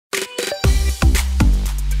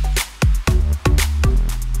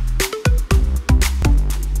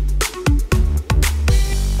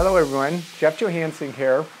Hello everyone, Geoff Johansing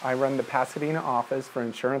here. I run the Pasadena office for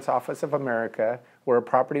Insurance Office of America. We're a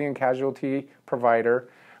property and casualty provider.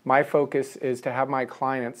 My focus is to have my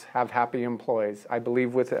clients have happy employees. I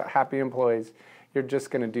believe with happy employees, you're just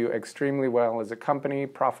going to do extremely well as a company,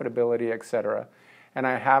 profitability, etc. And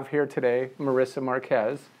I have here today Marissa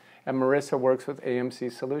Marquez, and Marissa works with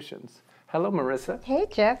AMC Solutions. Hello Marissa. Hey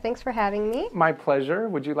Geoff, thanks for having me. My pleasure.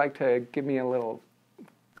 Would you like to give me a little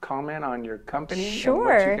comment on your company Sure.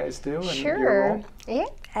 and what you guys do and your role?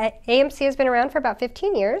 Yeah. AMC has been around for about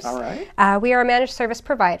 15 years. All right. We are a managed service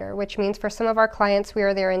provider, which means for some of our clients, we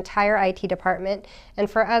are their entire IT department, and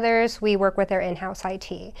for others, we work with their in-house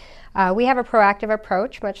IT. We have a proactive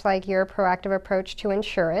approach, much like your proactive approach to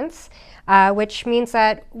insurance, which means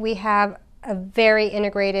that we have a very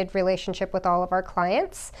integrated relationship with all of our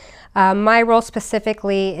clients. My role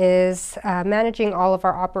specifically is managing all of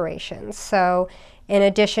our operations. So in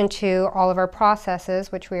addition to all of our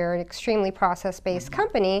processes, which we are an extremely process-based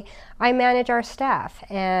company, I manage our staff,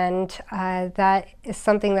 and that is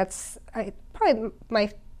something that's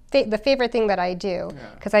probably the favorite thing that I do,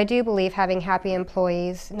 because I do believe having happy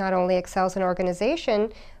employees not only excels an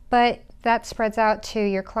organization, but that spreads out to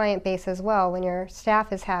your client base as well. When your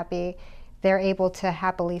staff is happy, they're able to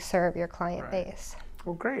happily serve your client base.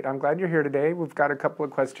 Well, great. I'm glad you're here today. We've got a couple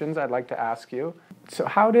of questions I'd like to ask you. So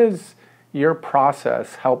how does your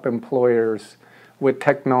process help employers with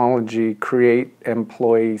technology create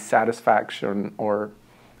employee satisfaction or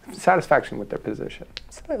satisfaction with their position?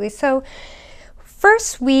 Absolutely. So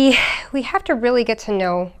first, we have to really get to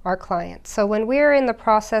know our clients. So when we're in the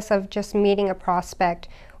process of just meeting a prospect,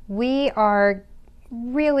 we are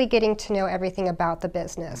really getting to know everything about the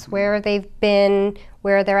business, where they've been,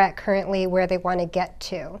 where they're at currently, where they want to get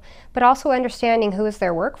to, but also understanding who is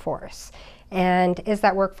their workforce. And is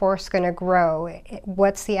that workforce going to grow?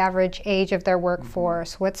 What's the average age of their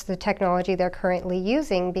workforce? What's the technology they're currently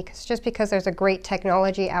using? Because just because there's a great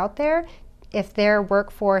technology out there, if their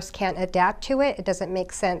workforce can't adapt to it, it doesn't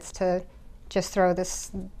make sense to just throw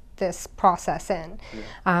this process in.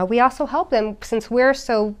 We also help them, since we're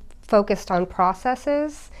so focused on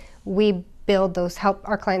processes, we help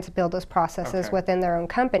our clients build those processes within their own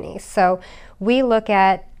companies. So we look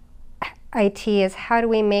at IT as how do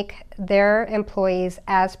we make their employees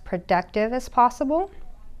as productive as possible,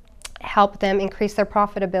 help them increase their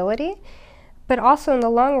profitability, but also in the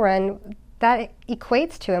long run, that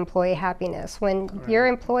equates to employee happiness. When your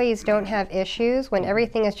employees don't have issues, when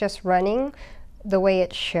everything is just running the way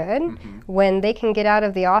it should, when they can get out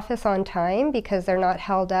of the office on time because they're not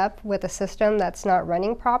held up with a system that's not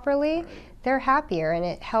running properly, they're happier, and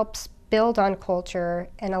it helps build on culture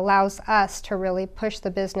and allows us to really push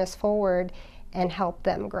the business forward and help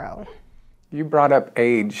them grow. You brought up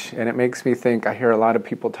age, and it makes me think, I hear a lot of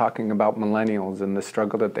people talking about millennials and the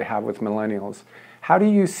struggle that they have with millennials. How do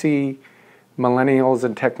you see millennials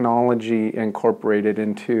and technology incorporated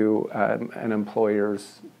into an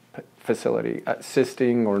employer's facility,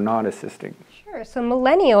 assisting or not assisting? Sure. So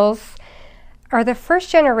millennials are the first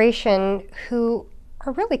generation who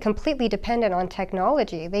are really completely dependent on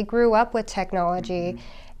technology. They grew up with technology,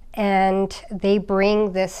 and they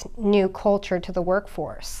bring this new culture to the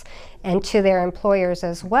workforce and to their employers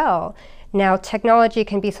as well. Now, technology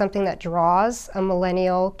can be something that draws a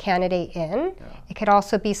millennial candidate in. It could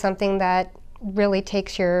also be something that really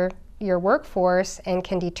takes your workforce and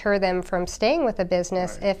can deter them from staying with a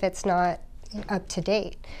business if it's not up to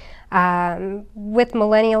date. With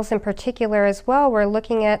millennials in particular as well, we're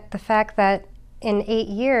looking at the fact that in 8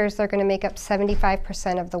 years, they're going to make up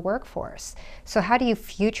 75% of the workforce. So how do you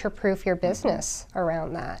future-proof your business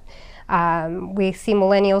around that? We see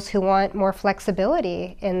millennials who want more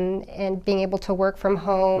flexibility in being able to work from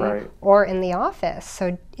home or in the office.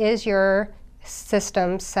 So is your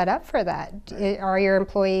system set up for that? Are your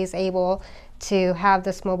employees able to have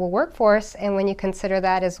this mobile workforce? And when you consider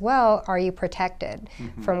that as well, are you protected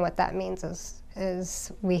from what that means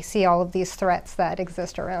as we see all of these threats that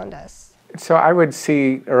exist around us? So I would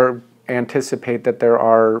see or anticipate that there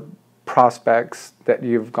are prospects that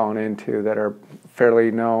you've gone into that are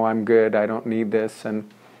fairly, no, I'm good, I don't need this. And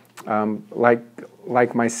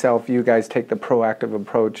like myself, you guys take the proactive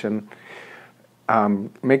approach and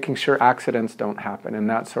making sure accidents don't happen and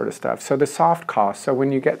that sort of stuff. So the soft costs, so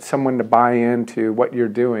when you get someone to buy into what you're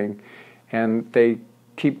doing and they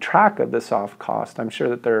keep track of the soft cost, I'm sure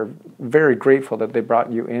that they're very grateful that they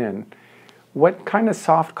brought you in. What kind of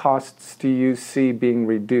soft costs do you see being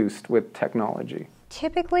reduced with technology?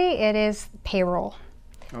 Typically, it is payroll.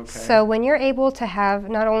 So when you're able to have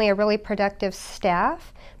not only a really productive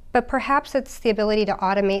staff, but perhaps it's the ability to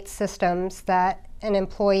automate systems that an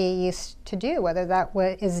employee used to do, whether that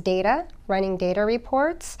is data, running data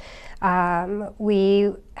reports.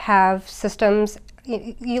 We have systems,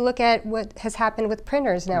 you look at what has happened with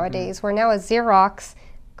printers nowadays, where now a Xerox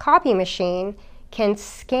copy machine can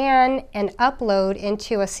scan and upload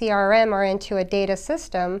into a CRM or into a data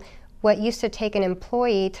system what used to take an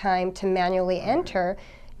employee time to manually enter.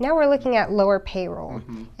 Now we're looking at lower payroll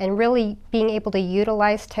and really being able to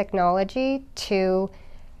utilize technology to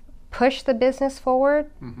push the business forward,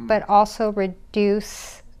 but also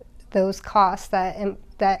reduce those costs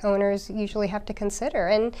that owners usually have to consider,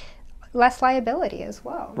 and less liability as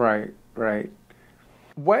well. Right, right.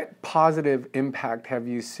 What positive impact have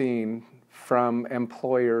you seen from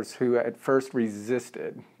employers who at first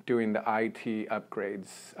resisted doing the IT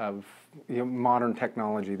upgrades of modern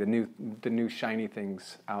technology, the new shiny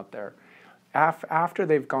things out there? After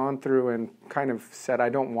they've gone through and kind of said, I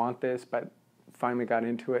don't want this, but finally got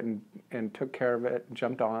into it and took care of it,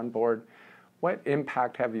 jumped on board, what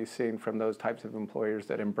impact have you seen from those types of employers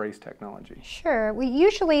that embrace technology? Sure.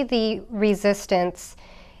 Usually the resistance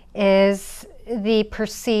is the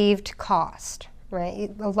perceived cost,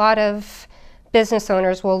 right? A lot of business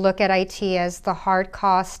owners will look at IT as the hard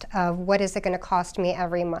cost of what is it going to cost me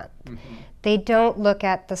every month. They don't look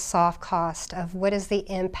at the soft cost of what is the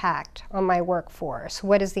impact on my workforce,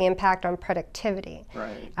 what is the impact on productivity,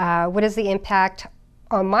 what is the impact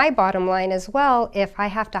on my bottom line as well if I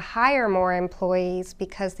have to hire more employees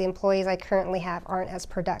because the employees I currently have aren't as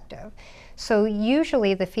productive. So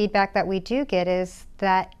usually the feedback that we do get is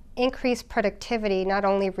that increased productivity not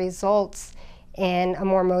only results in a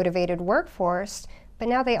more motivated workforce, but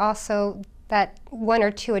now they also, that one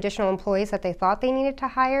or two additional employees that they thought they needed to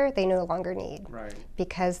hire, they no longer need,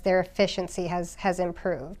 because their efficiency has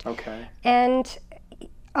improved. And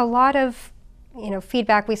a lot of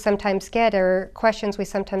feedback we sometimes get, or questions we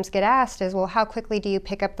sometimes get asked is, well, how quickly do you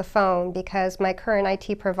pick up the phone? Because my current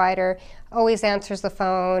IT provider always answers the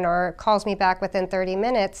phone or calls me back within 30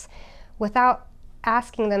 minutes, without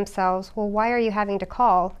asking themselves, well, why are you having to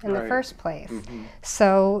call in the first place?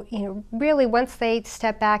 So, really once they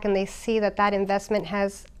step back and they see that that investment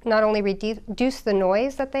has not only reduced the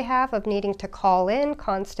noise that they have of needing to call in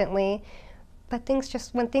constantly, but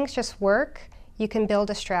when things just work, you can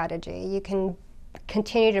build a strategy. You can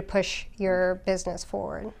continue to push your business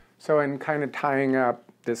forward. So in kind of tying up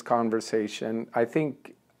this conversation, I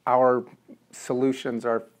think our solutions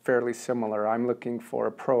are fairly similar. I'm looking for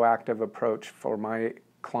a proactive approach for my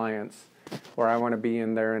clients, where I want to be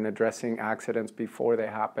in there and addressing accidents before they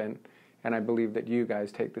happen. And I believe that you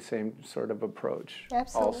guys take the same sort of approach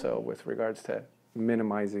also with regards to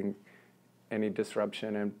minimizing any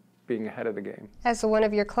disruption and being ahead of the game. As one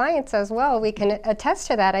of your clients as well, we can attest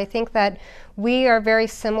to that. I think that we are very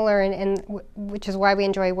similar, and which is why we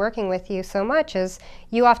enjoy working with you so much, is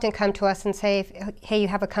you often come to us and say, hey, you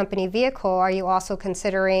have a company vehicle, are you also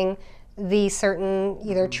considering the certain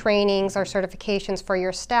either trainings or certifications for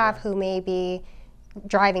your staff who may be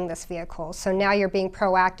driving this vehicle? So now you're being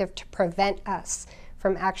proactive to prevent us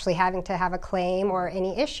from actually having to have a claim or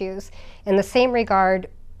any issues. In the same regard,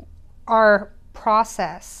 our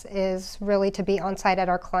process is really to be on site at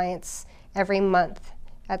our clients every month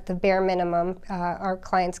at the bare minimum. Our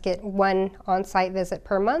clients get one on-site visit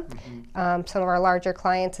per month. Some of our larger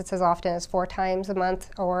clients, it's as often as 4 times a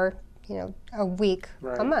month, or a week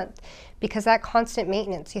a month, because that constant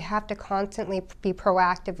maintenance, you have to constantly be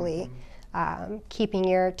proactively keeping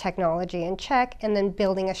your technology in check and then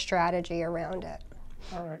building a strategy around it.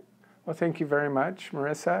 All right. Well, thank you very much,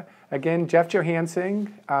 Marissa. Again, Geoff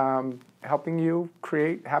Johansing, helping you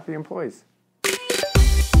create happy employees.